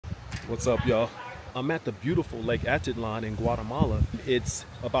What's up, y'all? I'm at the beautiful Lake Atitlán in Guatemala. It's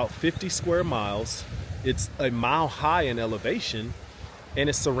about 50 square miles. It's a mile high in elevation, and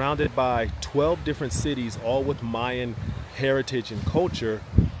it's surrounded by 12 different cities, all with Mayan heritage and culture,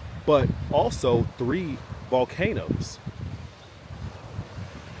 but also 3 volcanoes.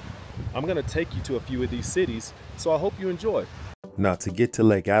 I'm gonna take you to a few of these cities, so I hope you enjoy. Now, to get to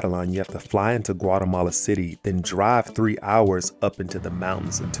Lake Atitlán, you have to fly into Guatemala City, then drive 3 hours up into the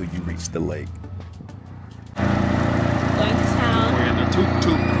mountains until you reach the lake. Going to town. We're in the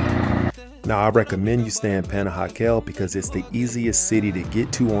tuk-tuk. Now, I recommend you stay in Panajakel because it's the easiest city to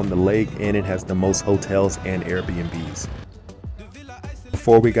get to on the lake, and it has the most hotels and Airbnbs.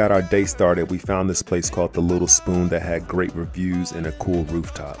 Before we got our day started, we found this place called The Little Spoon that had great reviews and a cool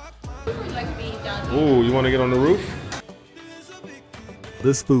rooftop. Ooh, you want to get on the roof?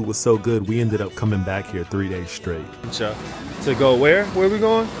 This food was so good, we ended up coming back here 3 days straight. To go where? Where are we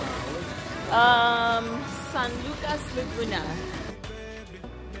going? San Lucas, Laguna.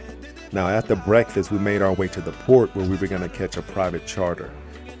 Now, after breakfast, we made our way to the port where we were going to catch a private charter.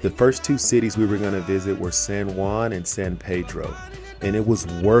 The first 2 cities we were going to visit were San Juan and San Pedro. And it was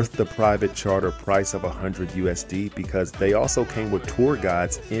worth the private charter price of $100 USD because they also came with tour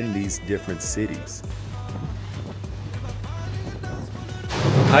guides in these different cities.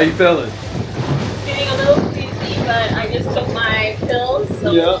 How you feeling? Feeling a little queasy, but I just took my pills,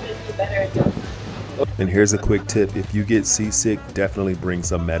 so it should be better. And here's a quick tip: if you get seasick, definitely bring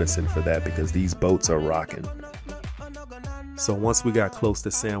some medicine for that because these boats are rocking. So once we got close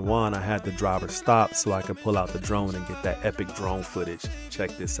to San Juan, I had the driver stop so I could pull out the drone and get that epic drone footage.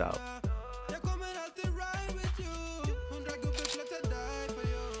 Check this out.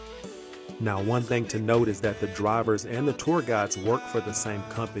 Now, one thing to note is that the drivers and the tour guides work for the same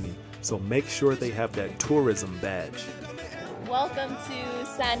company, so make sure they have that tourism badge. Welcome to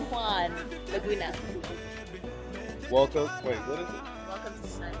San Juan, Laguna. Welcome. Wait, what is it? Welcome to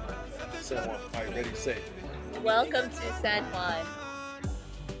San Juan. San Juan. All right, ready, say. Welcome to San Juan.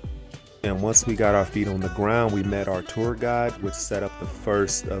 And once we got our feet on the ground, we met our tour guide, which set up the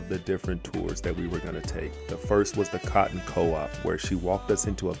first of the different tours that we were going to take. The first was the Cotton Co-op, where she walked us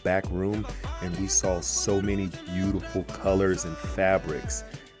into a back room and we saw so many beautiful colors and fabrics.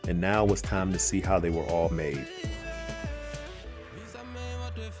 And now it was time to see how they were all made.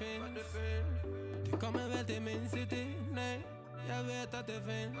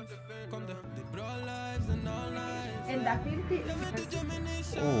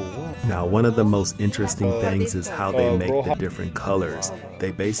 Now, one of the most interesting things is how they make the different colors.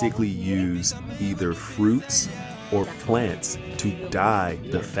 They basically use either fruits or plants to dye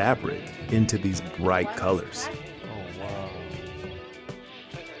the fabric into these bright colors.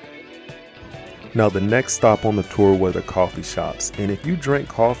 Now, the next stop on the tour were the coffee shops. And if you drink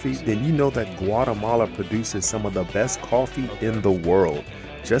coffee, then you know that Guatemala produces some of the best coffee in the world.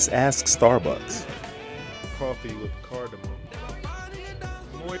 Just ask Starbucks. Coffee with cardamom.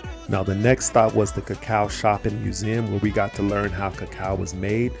 Now, the next stop was the Cacao Shop and Museum, where we got to learn how cacao was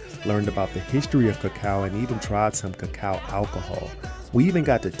made, learned about the history of cacao, and even tried some cacao alcohol. We even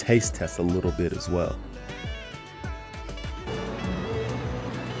got to taste test a little bit as well.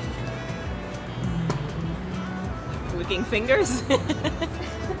 Licking fingers.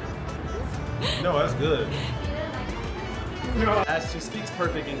 No, that's good. She speaks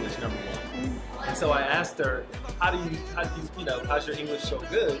perfect English, number 1. And so I asked her, how do you, how's your English so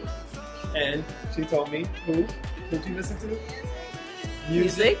good? And she told me, who'd you listen to?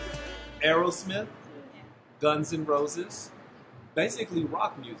 Music. Aerosmith, Guns N' Roses, basically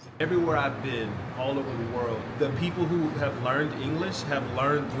rock music. Everywhere I've been, all over the world, the people who have learned English have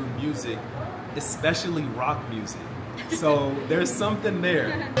learned through music, especially rock music. So there's something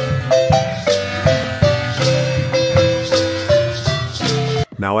there.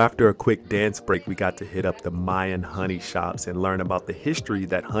 Now, after a quick dance break, we got to hit up the Mayan honey shops and learn about the history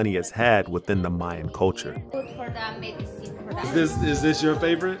that honey has had within the Mayan culture. Good for the medicine. Is this your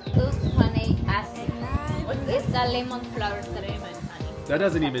favorite? This honey acid. What's this? The lemon flower, the lemon honey. That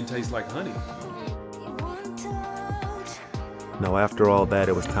doesn't even taste like honey. Now, after all that,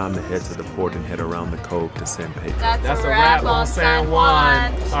 it was time to head to the port and head around the cove to San Pedro. That's a wrap on San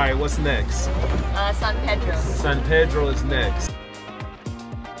Juan. All right, what's next? San Pedro. San Pedro is next.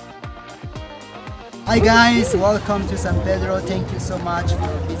 Hi guys, welcome to San Pedro. Thank you so much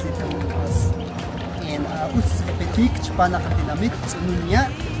for visiting us. And uts petik chpana katinamit tsununya.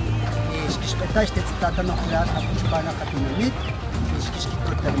 Shkishpetash tetsitata no hrat chpana katinamit.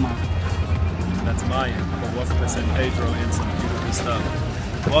 Shkishkitoterma. That's Mayan, but welcome to San Pedro and some beautiful stuff.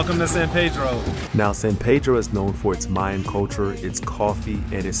 Welcome to San Pedro. Now, San Pedro is known for its Mayan culture, its coffee,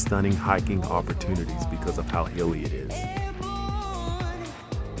 and its stunning hiking opportunities because of how hilly it is.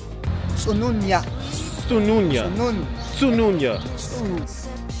 Sununya. Sununya. Sunun. Sununya.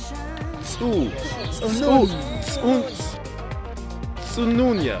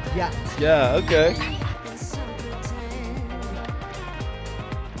 Sununya. Yeah. Yeah, okay.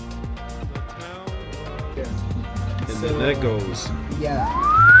 And then that goes. Yeah.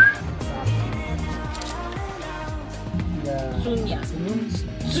 Sunya.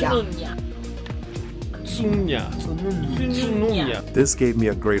 Yeah. Sunya. Sununya. This gave me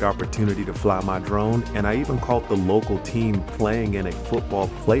a great opportunity to fly my drone, and I even caught the local team playing in a football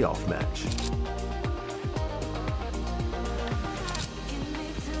playoff match.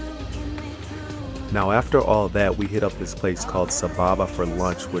 Now, after all that, we hit up this place called Sababa for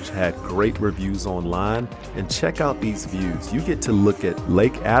lunch, which had great reviews online. And check out these views. You get to look at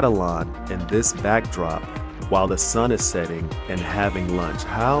Lake Atitlán and this backdrop while the sun is setting and having lunch.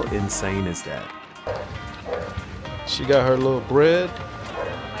 How insane is that? She got her little bread.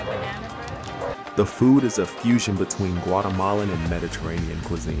 The food is a fusion between Guatemalan and Mediterranean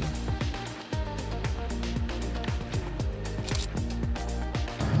cuisine.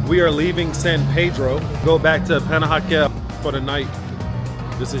 We are leaving San Pedro, go back to Panahakel for the night.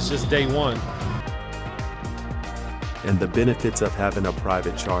 This is just day one. And the benefits of having a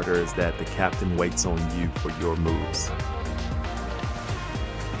private charter is that the captain waits on you for your moves.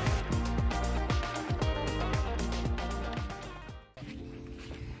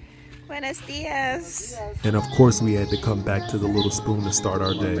 Buenos dias. And of course, we had to come back to the Little Spoon to start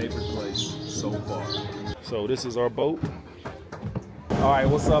our My day. favorite place so far. So this is our boat. All right,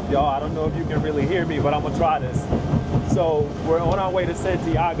 what's up, y'all? I don't know if you can really hear me, but I'm gonna try this. So we're on our way to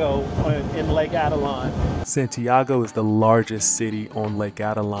Santiago in Lake Atitlán. Santiago is the largest city on Lake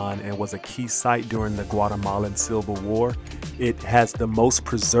Atitlán and was a key site during the Guatemalan Civil War. It has the most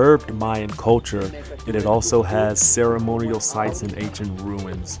preserved Mayan culture, and it also has ceremonial sites and ancient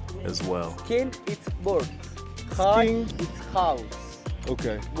ruins as well. King, it's bird. Hut, it's house.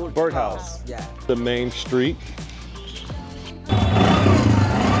 Okay, Bird birdhouse. Yeah. The main street.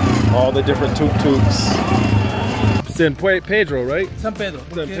 All the different tuk-tuks. San Pedro, right? San Pedro. San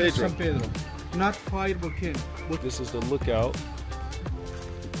Volcano Pedro. San Pedro. Not fire volcano. This is the lookout.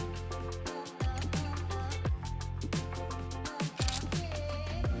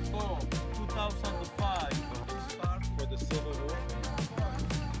 Oh, 2005. Start for the Civil War.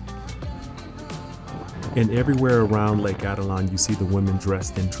 And everywhere around Lake Atitlán, you see the women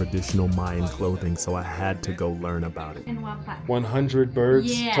dressed in traditional Mayan clothing, so I had to go learn about it. 100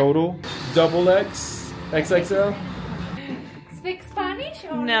 birds Yeah. total. Double X, XXL. Speak Spanish?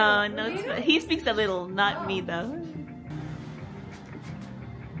 Or No, little? he speaks a little, not me though.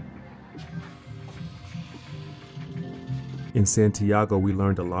 In Santiago, we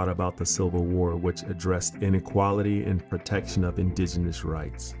learned a lot about the Civil War, which addressed inequality and protection of indigenous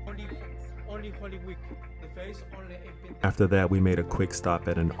rights. Only Holy Week. The face only in After that, we made a quick stop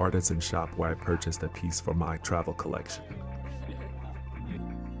at an artisan shop where I purchased a piece for my travel collection.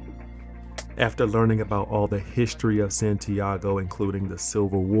 After learning about all the history of Santiago, including the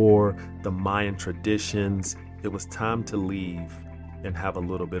Civil War, the Mayan traditions, it was time to leave and have a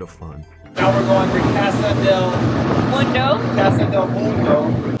little bit of fun. Now we're going to Casa del Mundo.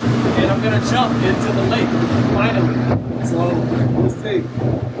 And I'm going to jump into the lake, finally. So, we'll see.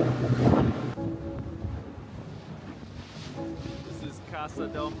 This is Casa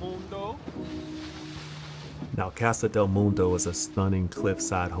del Mundo. Now, Casa del Mundo is a stunning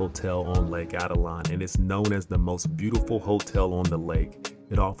cliffside hotel on Lake Atitlán, and it's known as the most beautiful hotel on the lake.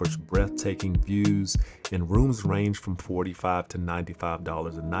 It offers breathtaking views, and rooms range from $45 to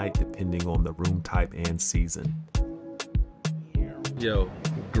 $95 a night, depending on the room type and season. Yo,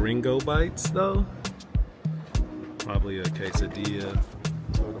 gringo bites though? Probably a quesadilla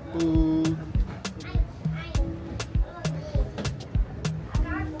for the food.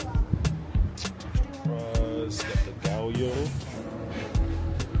 Fries, got the gallo.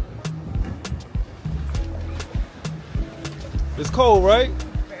 It's cold, right?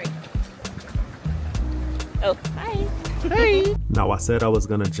 Oh, hi. Hi. Now, I said I was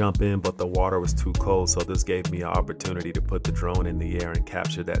gonna jump in, but the water was too cold, so this gave me an opportunity to put the drone in the air and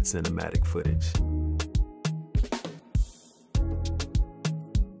capture that cinematic footage.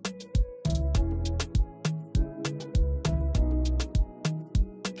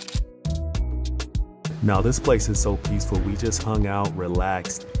 Now, this place is so peaceful. We just hung out,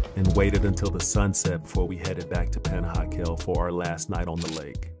 relaxed, and waited until the sunset before we headed back to Panahakel for our last night on the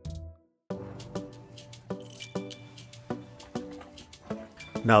lake.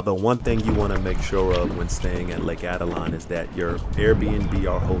 Now, the one thing you want to make sure of when staying at Lake Atitlán is that your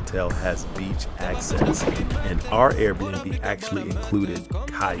Airbnb or hotel has beach access, and our Airbnb actually included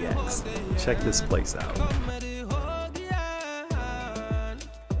kayaks. Check this place out.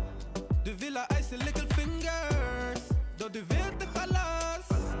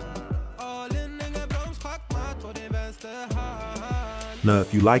 Now,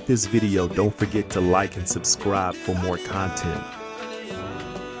 if you like this video, don't forget to like and subscribe for more content.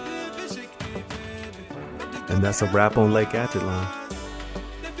 And that's a wrap on Lake Atitlán.